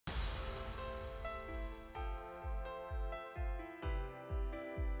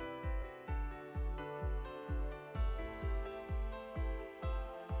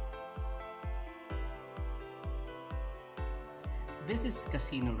This is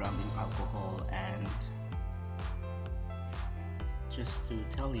casino rubbing alcohol, and just to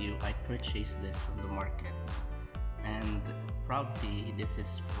tell you, I purchased this from the market, and proudly this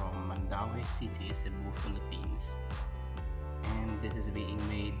is from Mandaue City, Cebu, Philippines, and this is being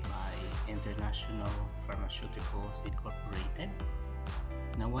made by International Pharmaceuticals Incorporated.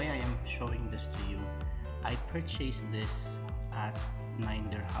 Now why I am showing this to you, I purchased this at 9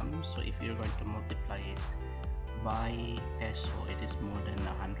 dirham, so if you're going to multiply it by peso, it is more than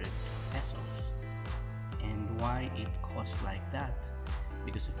 100 pesos. And why it costs like that?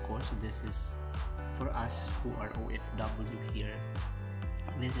 Because of course this is, for us who are OFW here,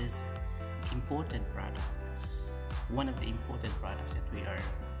 this is imported products, one of the imported products that we are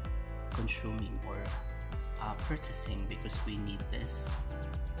consuming or purchasing because we need this.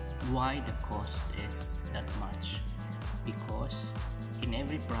 Why the cost is that much? Because in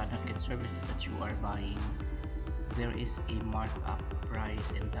every product and services that you are buying, there is a markup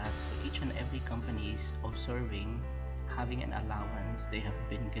price in that. So each and every company is observing, having an allowance. They have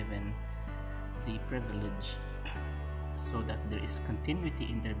been given the privilege so that there is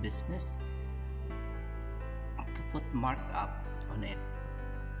continuity in their business to put markup on it.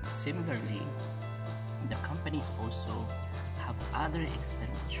 Similarly, the companies also have other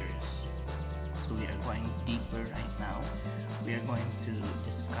expenditures. So we are going deeper right now. We are going to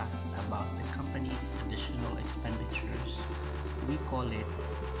discuss about the company's additional expenditures. We call it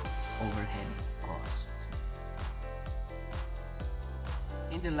overhead cost.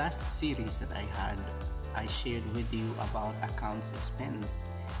 In the last series that I had, I shared with you about accounts expense,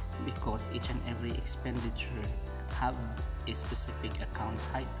 because each and every expenditure have a specific account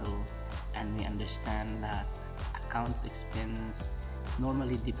title, and we understand that accounts expense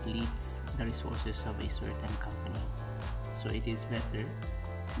normally depletes the resources of a certain company. So it is better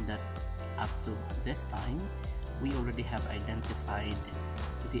that up to this time, we already have identified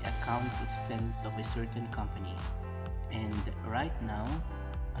the accounts expense of a certain company. And right now,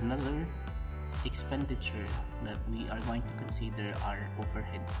 another expenditure that we are going to consider are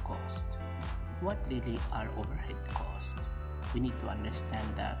overhead costs. What really are overhead costs? We need to understand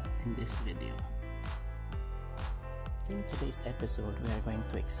that in this video. In today's episode, we are going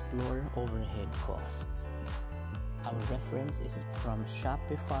to explore overhead costs. Our reference is from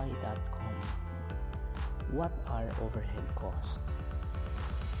Shopify.com. What are overhead costs?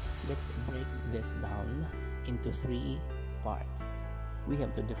 Let's break this down into 3 parts. We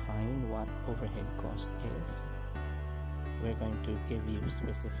have to define what overhead cost is. We're going to give you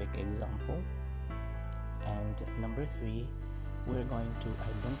specific example. And number 3, we're going to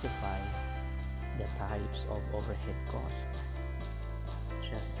identify the types of overhead costs.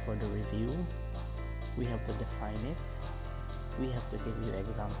 Just for the review, we have to define it, we have to give you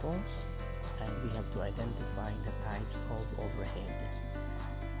examples, and we have to identify the types of overhead.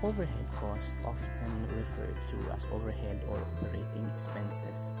 Overhead costs, often referred to as overhead or operating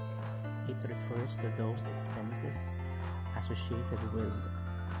expenses. It refers to those expenses associated with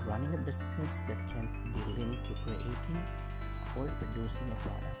running a business that can't be linked to creating or producing a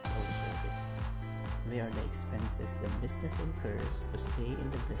product or service. They are the expenses the business incurs to stay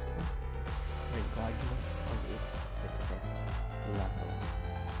in the business regardless of its success level.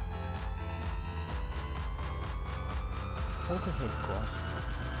 Overhead costs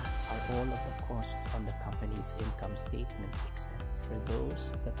are all of the costs on the company's income statement except for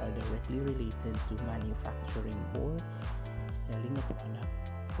those that are directly related to manufacturing or selling a product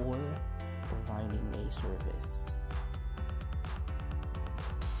or providing a service.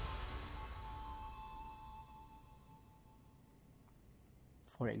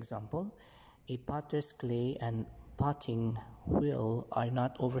 For example, a potter's clay and potting wheel are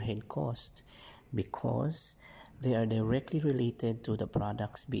not overhead costs because they are directly related to the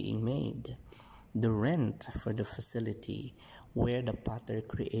products being made. The rent for the facility where the potter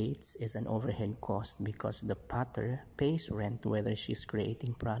creates is an overhead cost because the potter pays rent whether she's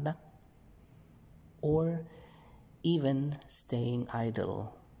creating product or even staying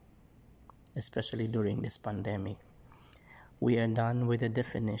idle, especially during this pandemic. We are done with the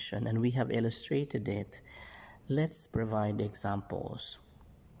definition and we have illustrated it. Let's provide examples.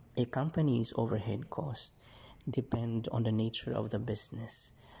 A company's overhead costs depend on the nature of the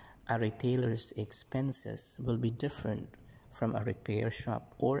business. A retailer's expenses will be different from a repair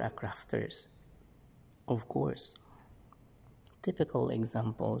shop or a crafter's. Of course, typical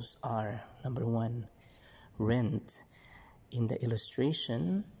examples are: number 1, rent. In the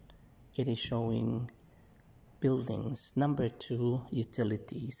illustration, it is showing buildings. Number 2,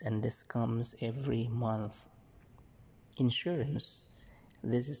 utilities, and this comes every month. Insurance,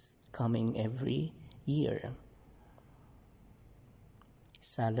 this is coming every year.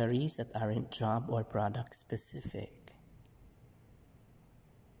 salaries that aren't job or product specific,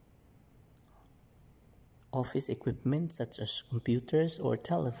 office equipment such as computers or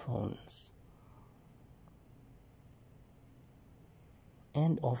telephones,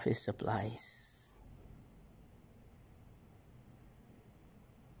 and office supplies.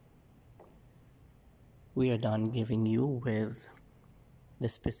 We are done giving you with the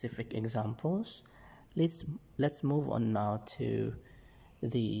specific examples. Let's move on now to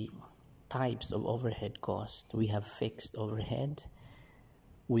the types of overhead cost. We have fixed overhead,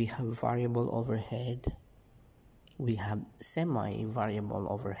 we have variable overhead, we have semi-variable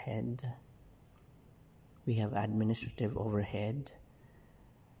overhead, we have administrative overhead.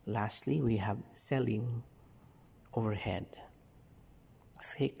 Lastly, we have selling overhead.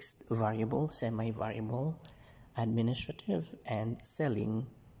 Fixed, variable, semi-variable, administrative, and selling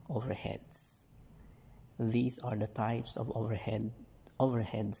overheads. These are the types of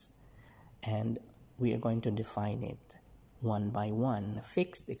overheads, and we are going to define it one by one.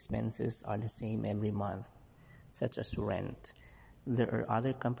 Fixed expenses are the same every month, such as rent. There are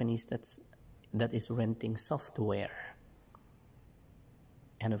other companies that is renting software,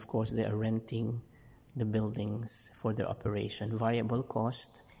 and of course they are renting the buildings for their operation. Variable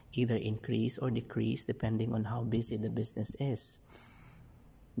cost either increase or decrease depending on how busy the business is.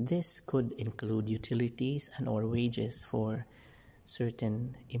 This could include utilities and or wages for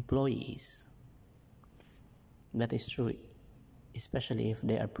certain employees. That is true, especially if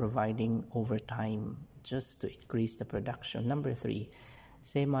they are providing overtime just to increase the production. Number 3,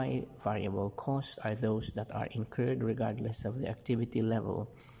 semi-variable costs are those that are incurred regardless of the activity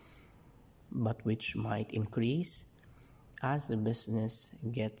level, but which might increase as the business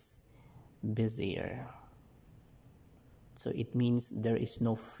gets busier. So it means there is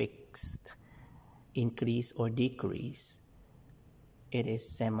no fixed increase or decrease. It is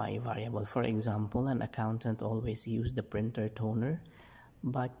semi-variable. For example, an accountant always uses the printer toner,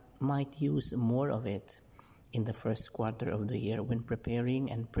 but might use more of it in the first quarter of the year when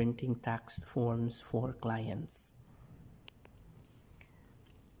preparing and printing tax forms for clients.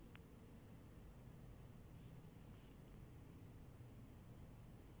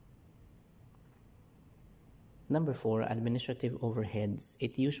 Number 4, administrative overheads.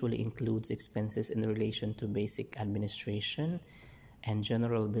 It usually includes expenses in relation to basic administration and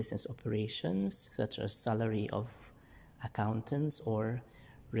general business operations, such as salary of accountants or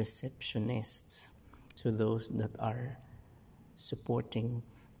receptionists. So those that are supporting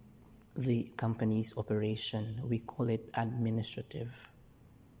the company's operation, we call it administrative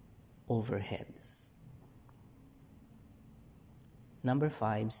overheads. Number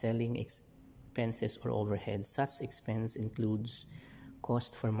 5, selling expenses or overheads. Such expense includes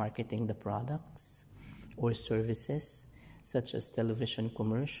cost for marketing the products or services, such as television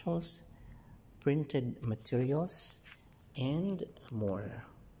commercials, printed materials, and more.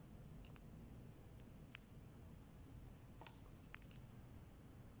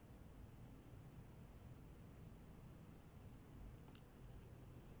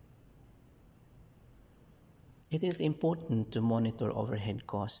 It is important to monitor overhead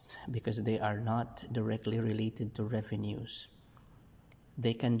costs because they are not directly related to revenues.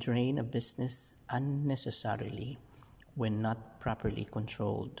 They can drain a business unnecessarily when not properly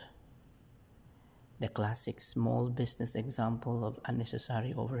controlled. The classic small business example of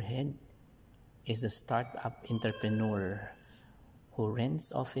unnecessary overhead is the startup entrepreneur who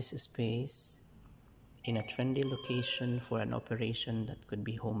rents office space in a trendy location for an operation that could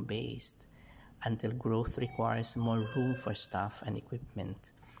be home-based until growth requires more room for staff and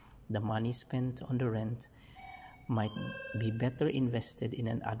equipment. The money spent on the rent might be better invested in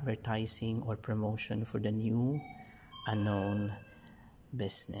an advertising or promotion for the new, unknown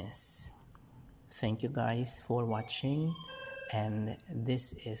business. Thank you guys for watching, and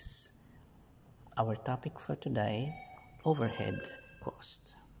this is our topic for today: overhead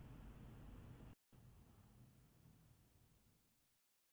cost.